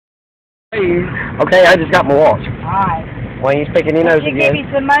Okay, I just got my watch. Alright. Why ain't you speaking your nose Did you again? give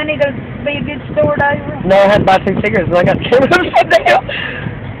you some money to be a good steward over? No, I had to buy 2 cigarettes and I got the camera upside down.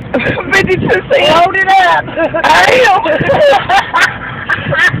 52 cents. Hold it up. I am.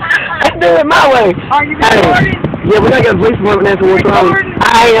 I do it my way. Are you recording? Yeah, we gotta go to the police department and answer what's wrong.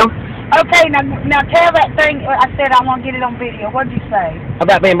 I am. Okay, now tell that thing. I said I want to get it on video. What'd you say?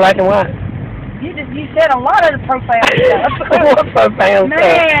 About being black and white? You said a lot of the profound stuff. What profound stuff?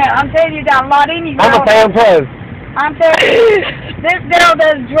 Man, I'm telling you, you got a lot in you. I'm a fan pro. I'm telling you, this girl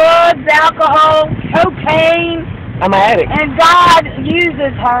does drugs, alcohol, cocaine. I'm an addict. And God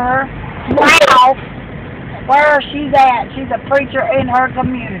uses her now where she's at. She's a preacher in her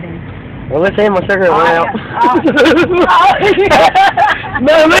community. Well, let's end my cigarette one out.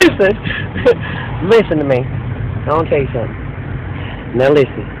 No, listen. Listen to me. I want to tell you something. Now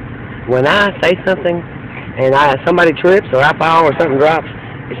listen. When I say something and somebody trips or I fall or something drops,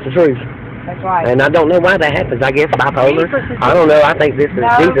 it's the truth. That's right. And I don't know why that happens. I guess bipolar. I don't know. I think this is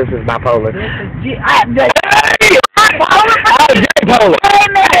Jesus is bipolar. I'm J-polar.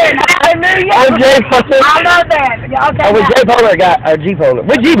 Amen. Hallelujah. I'm J-polar. I love that. Okay. I was J-polar guy. G-polar.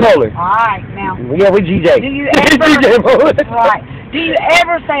 We're G-polar. All right, now. Yeah, we're GJ. Do you ever? J-polar. Right. Do you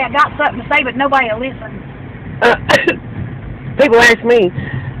ever say I got something to say, but nobody will listen? People ask me.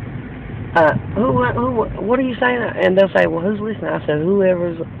 What are you saying? And they'll say, well, who's listening? I say,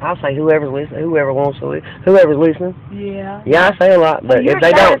 I'll say whoever's listening, whoever wants to listen, whoever's listening. Yeah. Yeah, I say a lot, but if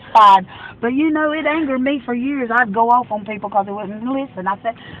they satisfied. But you know, it angered me for years. I'd go off on people because they wouldn't listen. I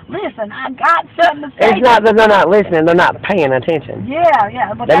said, listen, I got something to say. It's not that they're not listening, they're not paying attention.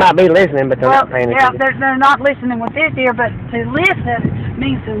 Yeah. But they might be listening, but they're not paying attention. Yeah, they're not listening with this ear, but to listen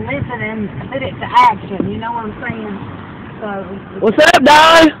means to listen and put it to action. You know what I'm saying? So, what's up,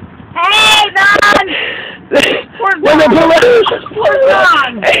 Don? Hey, Don! Where's Don? Where's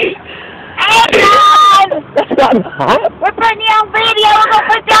Don? Hey, Don! That's not Don. We're putting you on video. We're going to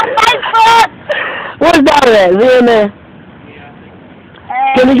put you on Facebook. Where's Don at? Is he in there?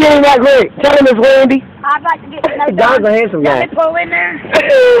 Hey. Can you get him right quick? Tell him it's Wendy. I'd like to get to know Don's a handsome guy. Let me pull in there. Oh,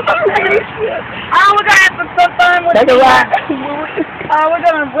 we're going to have some fun with Take a ride. Oh, we're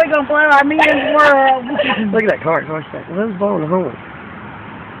gonna blow our men's world. Look at that car. Who's blowing the horn?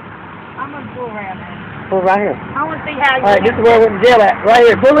 I'm going to pull around there. Pull right here. I want to see how you... Alright, this is where we're jail at. Right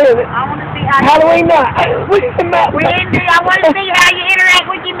here. Pull in. I want to see how Halloween night. I want to see how you interact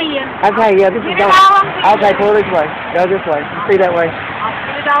with your men. Okay, yeah, this is going. Okay, pull this way. Go this way. See that way. I'll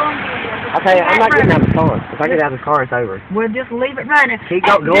put it all on video. Okay, I'm not getting out of the car. If I get out of the car, it's over. We'll just leave it running. Keep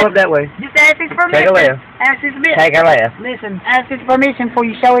go up that way. Just ask his permission. Take a left. Ask his permission. Take a left. Listen, ask his permission before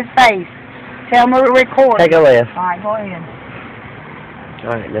you show his face. Tell him to record. Take a left. Alright, go ahead.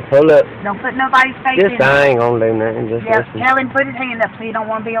 Alright, let's pull up. Don't put nobody's face in. I ain't gonna do nothing. Just listen. Tell him put his hand up so you don't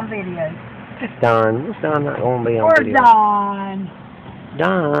want to be on video. Don. What's Don not gonna be on video? Where's Don?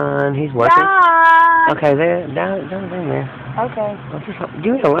 Don, he's working. Don. Okay, there. Don's in there. Okay.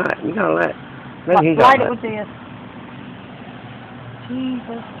 Give me a light. You got a light. Maybe he light got it with this.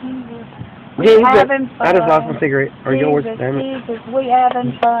 Jesus. Jesus. Having fun. I just lost my cigarette. Or yours, damn it. Jesus, we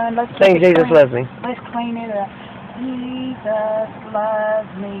having fun. Let's sing Jesus Loves Me. Let's clean it up. Jesus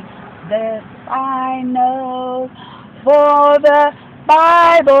loves me, this I know, for the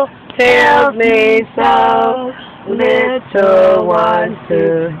Bible tells me so. Little ones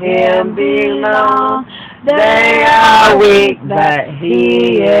to Him belong. They are weak, but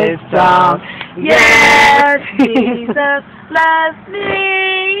He is strong. Yes, Jesus loves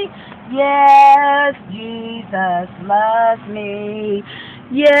me. Yes, Jesus loves me.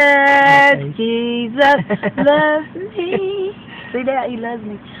 Yes, Jesus loves me. See that? He loves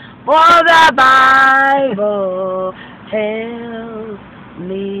me. For the Bible tells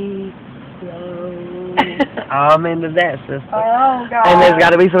me so. Amen to that, sister. Oh, God. And there's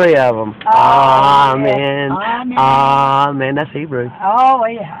got to be 3 of them. Amen. Amen. Amen. That's Hebrew. Oh,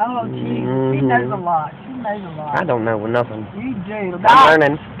 yeah. Oh, Jesus. He knows a lot. He knows a lot. I don't know nothing. You do. I'm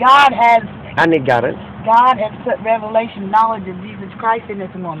learning. God has... I need guidance. God has put revelation knowledge of Jesus Christ in this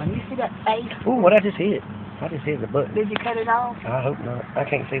woman. You see that face? Ooh, what I just hit? I just hit the button. Did you cut it off? I hope not. I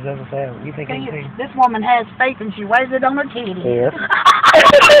can't see the other side. You think I can see? This woman has faith and she wears it on her titty. Yeah.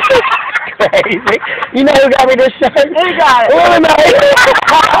 Crazy. You know who got me this shirt? Who got it? The woman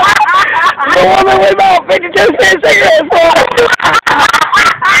the woman we bought 52-cent cigarettes for.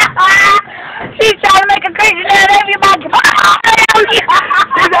 She's trying to make a Christian out of you,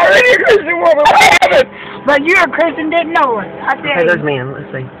 She's already a Christian woman. What happened? But you're a Christian, didn't know it. I tell Okay, you. there's men.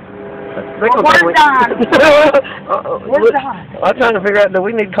 Let's see. Well, where's Don? Where's Don? I'm trying to figure out, do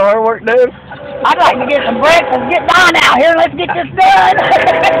we need car work done? I'd like to get some breakfast. Get Don out here. Let's get this done.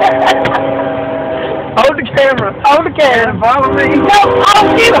 camera. Hold the camera. And follow me. No, oh,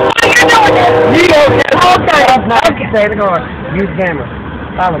 you, why you doing this? You don't get Okay. Okay. Stay in the car. Use the camera.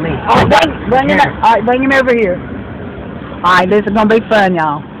 Follow me. All right, bring him. All right, bring him over here. All right, this is gonna be fun,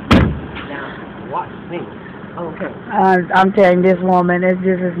 y'all. Now, watch me. Okay. I'm telling you, this woman is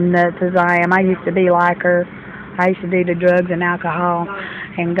just as nuts as I am. I used to be like her. I used to do the drugs and alcohol,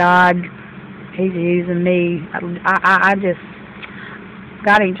 and God, He's using me. I just,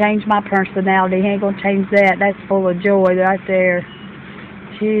 God ain't changed my personality. He ain't gonna change that. That's full of joy right there.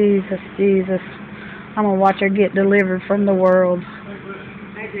 Jesus, Jesus. I'm gonna watch her get delivered from the world.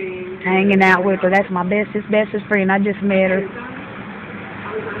 Hanging out with her. That's my bestest friend. I just met her.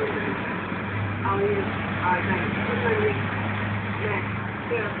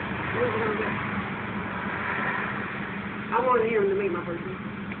 I wanted him to meet my person.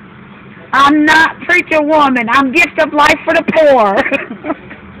 I'm not preacher woman. I'm gift of life for the poor.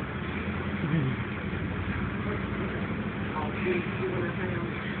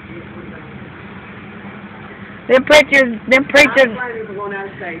 Them preachers.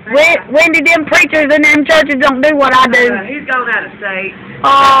 Wendy, them preachers and them churches don't do what I do. He's going out of state.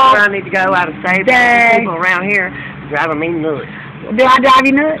 Oh, That's where I need to go, out of state. dang. People around here driving me nuts. Do I drive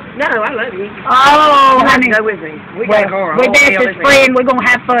you nuts? No, I love you. Oh, You have to honey. go with me. We got a car. We're bestest friend. We're going to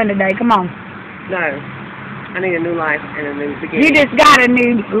have fun today. Come on. No. I need a new life and a new beginning. You just got a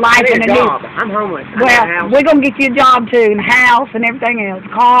new life I and need a a new... job. I'm homeless. Well, we're going to get you a job, too, and a house and everything else.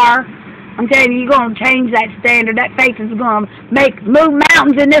 Car. I'm telling you, you're going to change that standard. That faith is going to move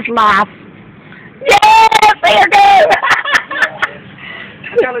mountains in this life. Yes! There you go!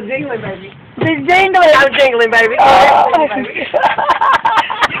 I got a jingling, baby. She's jingling. I'm jingling, baby. Oh.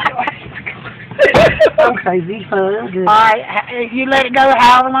 I'm crazy, fun, good. All right, you let it go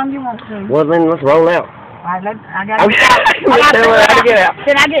however long you want to. Well, then let's roll out. All right, I got to get out.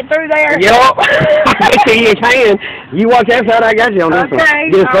 Can I get through there? Yup. I see you can. You watch that side, I got you on this one. Okay.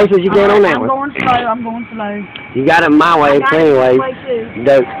 Get as close as you can on that I'm one. I'm going slow. You got it my way, I got it anyway. this way, too.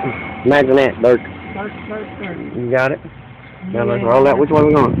 Dirt. Imagine that, dirt. Dirt. You got it? Now let's roll out. Which way are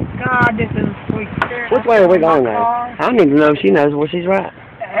we going? God, this is sweet. Which way are we going now? I need to know if she knows where she's right.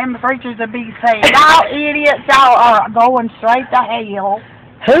 And the preachers will be saying, y'all idiots, y'all are going straight to hell.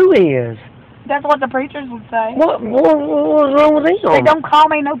 Who is? That's what the preachers would say. What's wrong with them? They don't call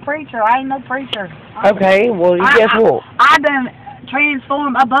me no preacher. I ain't no preacher. Okay, well, guess what? I done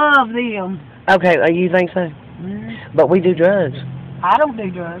transform above them. Okay, you think so? Mm. But we do drugs. I don't do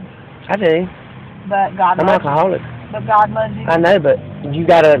drugs. I do. But God I'm loves alcoholic. you. But God loves you. I know, but you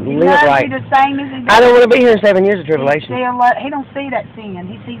gotta He live loves right. you the same as He does. I don't want to be here in 7 years of tribulation. He don't see that sin.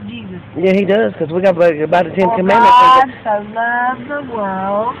 He sees Jesus. Yeah, he does, because we got about the Ten For Commandments. God so loved the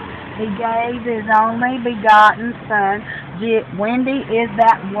world, He gave His only begotten Son. Wendy is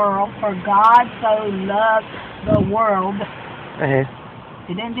that world. For God so loved the world.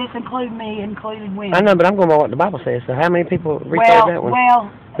 It didn't just include me, it included Wendy. I know, but I'm going by what the Bible says. So how many people referred that one?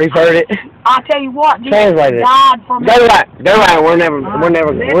 Well, referred it. I'll tell you what. Jesus Translate it. died for me. Go right.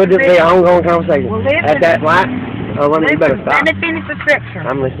 We'll just be an ongoing conversation. Well, listen. At that right? Oh, you better stop. Let me finish the scripture.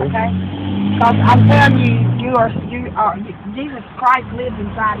 I'm listening. Okay? Because I'm telling you, Jesus Christ lives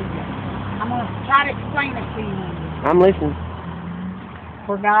inside of you. I'm going to try to explain it to you. I'm listening.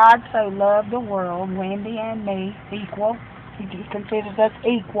 For God so loved the world, Wendy and me equal. He considers us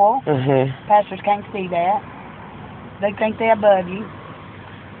equal. Pastors can't see that. They think they're above you.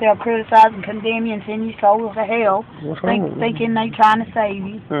 They'll criticize and condemn you and send you souls to hell. What's wrong? Thinking they trying to save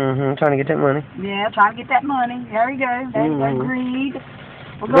you. Trying to get that money. Yeah, trying to get that money. There you go. That's greed.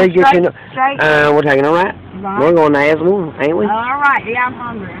 We're Very going good. straight. We're taking a right. We're going to Aswan, ain't we? All right. Yeah, I'm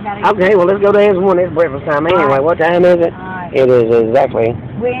hungry. Okay, well, let's go to Aswan. It's breakfast time anyway. What time is it? Right. It is exactly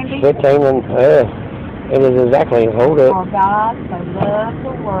Wendy. 15 and... it is exactly... Hold up. For God so loved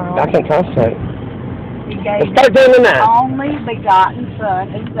the world. I can't concentrate. He gave It's 13 to 9. His only begotten Son.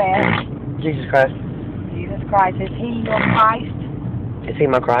 Who's that? Jesus Christ. Jesus Christ. Is He your Christ? Is he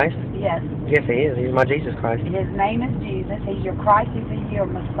my Christ? Yes. Yes, he is. He's my Jesus Christ. His name is Jesus. He's your Christ. Is He your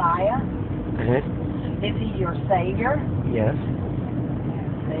Messiah? Is He your Savior? Yes.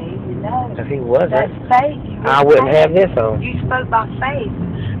 See, you know. If he wasn't, That's faith. I wouldn't have this on. You spoke by faith.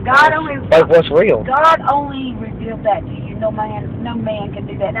 God only. But what's real? God only revealed that to you. No man can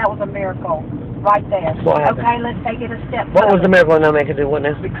do that. That was a miracle, right there. What happened? Okay, let's take it a step further. What was the miracle no man could do? What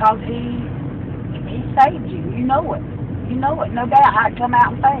now? Because He saved you. You know it. You know it. No doubt. I'd come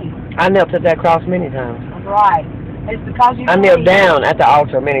out in faith. I knelt at that cross many times. That's right. It's because you. I knelt down at the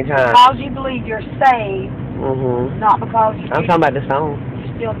altar many times. Because you believe you're saved, not because you. I'm talking about the song.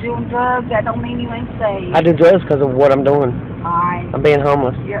 You're still doing drugs. That don't mean you ain't saved. I do drugs because of what I'm doing. All right. I'm being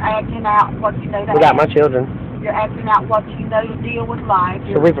homeless. You're acting out what you know. Without my children. You're acting out what you know to deal with life.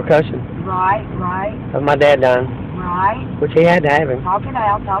 It's a repercussion. Right, right. Of my dad dying. Right. Which he had to have him. Talk it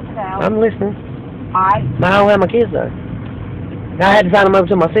out, talk it out. I'm listening. Alright. I don't have my kids though. I had to sign them over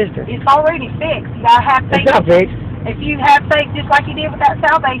to my sister. It's already fixed. You gotta have faith. It's not fixed. If you have faith just like you did with that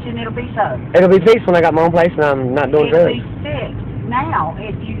salvation, it'll be so. It'll be fixed when I got my own place and I'm not doing drugs. It'll be fixed. Now,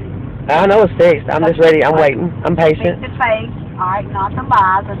 if you... I know it's fixed. I'm just ready. I'm waiting. I'm patient. Fix the faith. Alright, not the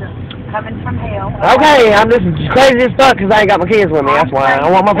lies or the coming from hell. Okay, I'm just crazy as fuck because I ain't got my kids with me. That's why. I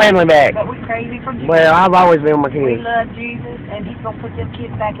want my family back. But we're crazy for Jesus. Well, I've always been with my We kids. love Jesus, and he's going to put them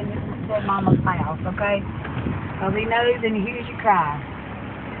kids back in their mama's house, okay? Because he knows and he hears you cry.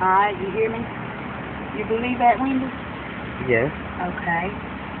 Alright, you hear me? You believe that, Wendy? Yes. Okay.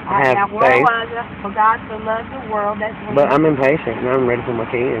 I have now, where faith. was it? For God so loved the world, that's when But I'm impatient and I'm ready for my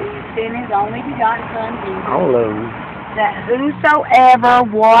kids. he sent his only begotten Son, Jesus. All of them. That whosoever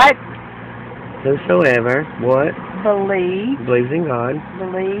what? Whosoever, what? Believes in God.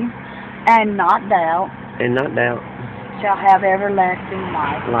 Believe, and not doubt, And not doubt. shall have everlasting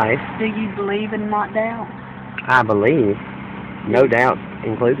life. Life. Do you believe and not doubt? I believe. No doubt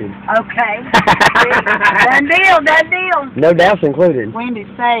included. Okay. Done deal, done deal. No doubts included. Wendy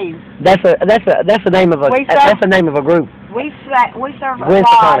saved. That's the name of a that's the name of a group. We serve a Gwen God.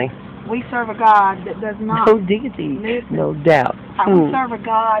 Stefani. We serve a God that does not. No diggity. Listen. No doubt. We serve a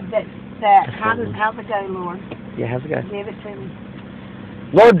God that how's it go, Lord? Yeah, how's it go? Give it to me.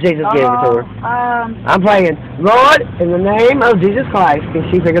 Lord Jesus gave it to her. I'm praying, Lord, in the name of Jesus Christ, can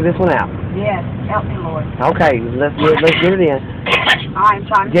she figure this one out? Yes, help me, Lord. Okay, let's give it in. I'm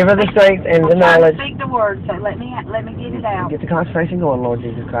trying to Give her the strength and the knowledge. speak the word, so let me get it out. Get the concentration going, Lord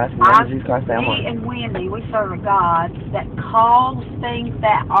Jesus Christ. In the name of Jesus Christ, thou art. Me and Wendy, we serve a God that calls things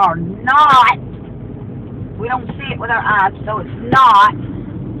that are not. We don't see it with our eyes, so it's not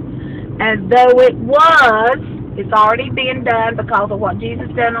as though it was. It's already been done because of what Jesus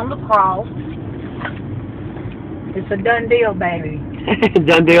done on the cross. It's a done deal, baby.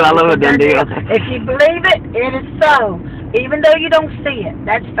 Done deal. I love a done deal. If you believe it, it is so. Even though you don't see it,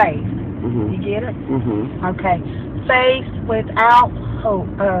 that's faith. Mm-hmm. You get it? Mm-hmm. Okay. Faith without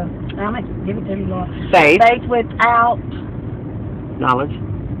hope. Give it to me, Lord. Faith. Faith without Knowledge.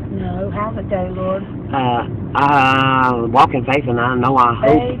 no. How's it go, Lord? I walk in faith, and I know I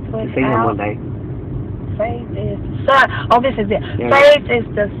hope to see him one day. Faith is this is it. Yeah. Faith is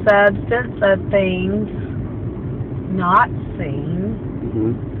the substance of things not seen.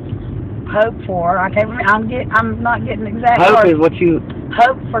 Mm-hmm. Hope for. I can't remember. I'm not getting exact Hope words. is what you.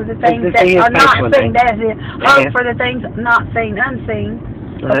 Hope for the things to that see his are face not one seen. day. That's it. Hope for the things not seen, unseen.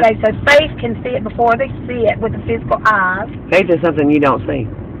 Okay, so faith can see it before they see it with the physical eyes. Faith is something you don't see.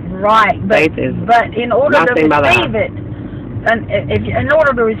 Right, but Faith is in order not to seen by the receive it, and in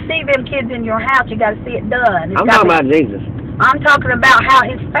order to receive them kids in your house, you got to see it done. I'm talking about Jesus. I'm talking about how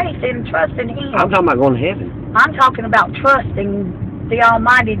his faith and trust in him. I'm talking about going to heaven. I'm talking about trusting the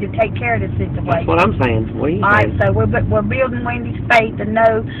Almighty to take care of the situation. That's what I'm saying. What are you All right, saying? so we're building Wendy's faith to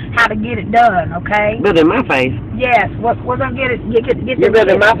know how to get it done. Okay? Building my faith. Yes, we're gonna get it. Get You're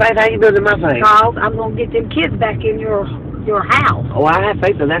building my faith. How you building my faith? Charles, I'm gonna get them kids back in your house. Oh, I have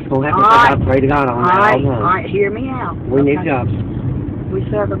faith that that's going to happen. All right. I pray to God on that all the time. All right, hear me out. We need jobs. We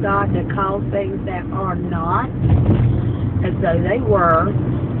serve a God that calls things that are not as though they were.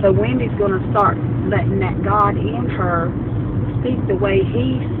 So Wendy's going to start letting that God in her speak the way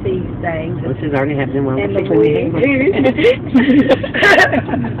he sees things. This is already happening when And we're the way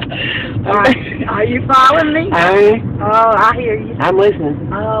Are you following me? I hear you. I'm listening.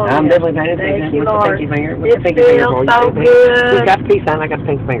 Oh, I'm yes. definitely paying attention. Thank you, What's the Lord. pinky finger? What's It the pinky finger feels for? so good. Who's got the peace sign? I got the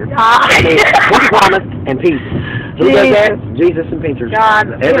pinky finger. God. What's promise and peace? Who does that? Jesus and Peter.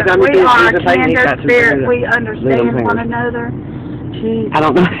 God, Every time we you do are Jesus, he's got kindred two spirit. fingers. We understand Little one fingers. another. Jesus. I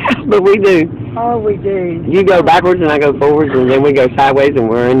don't know, but we do. Oh, we do. You go backwards and I go forwards, and then we go sideways, and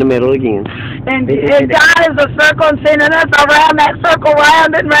we're in the middle again. And God is a circle and sending us around that circle,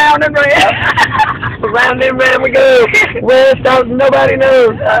 round and round and round. Round and round we go. Where it stops, nobody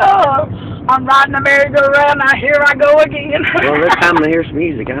knows. Oh, I'm riding a merry-go-round. Now here I go again. Well, it's time to hear some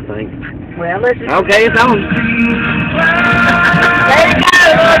music, I think. Well, listen. Okay, it's on. There you go,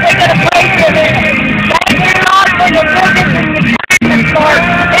 Lord. They're going to praise you there. Thank you, Lord, for your goodness and your kindness, Lord.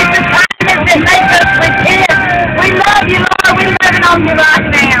 It's the kindness that makes us repent. We love you, Lord. We're living on you right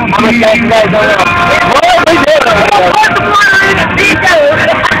now. I'm going to thank you guys all up. What we doing? What's the water in the sea goes?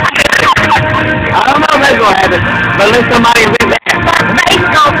 I don't know if that's going to happen, but let somebody invent that. Faith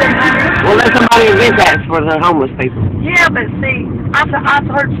talking. Well, let somebody invent that for the homeless people. Yeah, but see, I've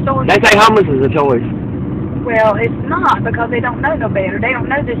heard stories. They say homeless is a choice. Well, it's not, because they don't know no better. They don't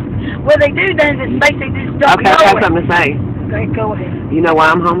know this. Well, they do know this. Basically, just don't Okay, know I have it. something to say. Okay, go ahead. You know why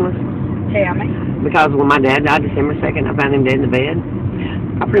I'm homeless? Tell me. Because when my dad died December 2nd, I found him dead in the bed.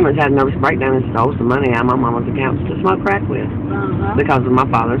 I pretty much had a nervous breakdown and stole some money out of my mama's accounts to smoke crack with. Because of my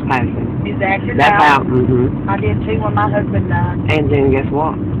father's passing. Exactly. That's how. I did too when my husband died. And then guess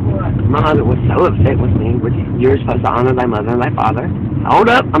what? What? My mother was so upset with me, which you're supposed to honor thy mother and thy father. Hold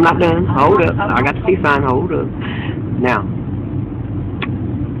up, I'm not done. Hold up. I got the peace sign. Hold up. Now,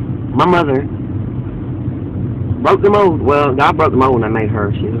 my mother broke the mold. Well, God broke the mold and I made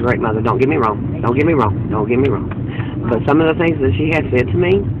her. She was a great mother. Don't get me wrong. Don't get me wrong. Don't get me wrong. But some of the things that she had said to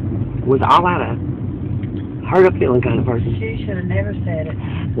me was all out of hurt up feeling kind of person. She should have never said it.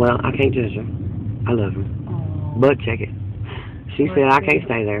 Well, I can't judge her. I love her. Oh. But check it. She said I can't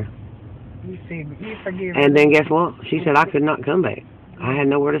stay there. You forgive her. And then guess what? She said I could not come back. I had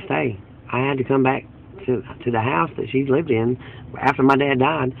nowhere to stay. I had to come back to the house that she lived in after my dad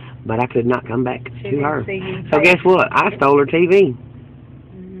died, but I could not come back to her. So guess what? I stole her TV.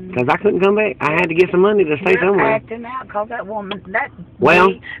 Because I couldn't come back. I had to get some money to stay somewhere. Acting out, because that woman, that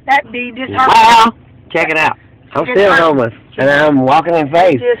bee just hurt. Well, check it out. I'm still homeless, and I'm walking in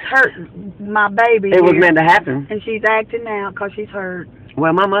faith. It just hurt my baby. It was meant to happen. And she's acting out because she's hurt.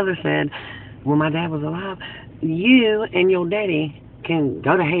 Well, my mother said, when my dad was alive, you and your daddy can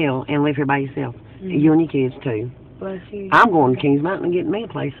go to hell and live here by yourself. You and your kids, too. Bless you. I'm going to Kings Mountain and getting me a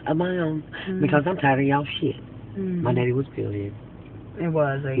place of my own because I'm tired of y'all shit. My daddy was still here. It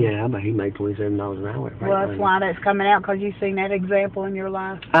was. Yeah, but he made $27 an hour. Well, that's why that's coming out, because you've seen that example in your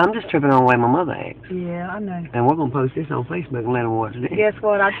life. I'm just tripping on the way my mother acts. Yeah, I know. And we're going to post this on Facebook and let them watch it. Guess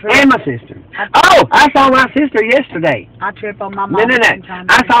what? And my sister. I saw my sister yesterday. I trip on my mom. No.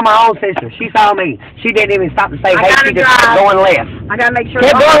 I saw my own sister. She saw me. She didn't even stop to say, hey, she just kept going left. I got to make sure.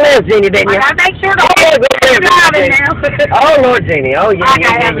 Kept going left, Jenny, didn't you? I got to make sure the whole driving now. Oh, Lord, Jenny. Oh, yeah. I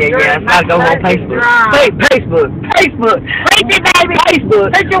got to go on Facebook. Facebook. Preach it, baby.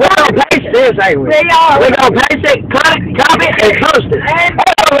 Facebook. We're going to paste this, ain't we? We're going to paste it, cut it, copy it, and post it. That's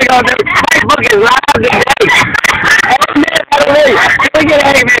what we're going to do. Facebook is live today. Amen. Hallelujah. Look at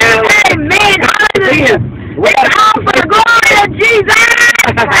that, man. Amen. Hallelujah. It's all for the glory of Jesus.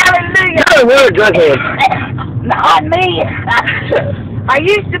 Hallelujah. No, we're a drunkhead. Not me. I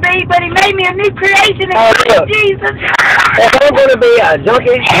used to be, but he made me a new creation in Christ Jesus. If I'm going to be a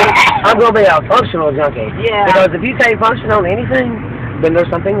junkie, I'm going to be a functional junkie. Yeah. Because if you can't function on anything, then there's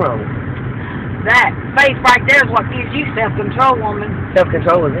something wrong. That faith right there is what gives you self-control, woman.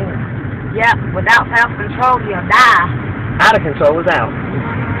 Self-control is in. Yeah, without self-control, you'll die. Out of control is out.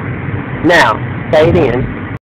 Now, say it in.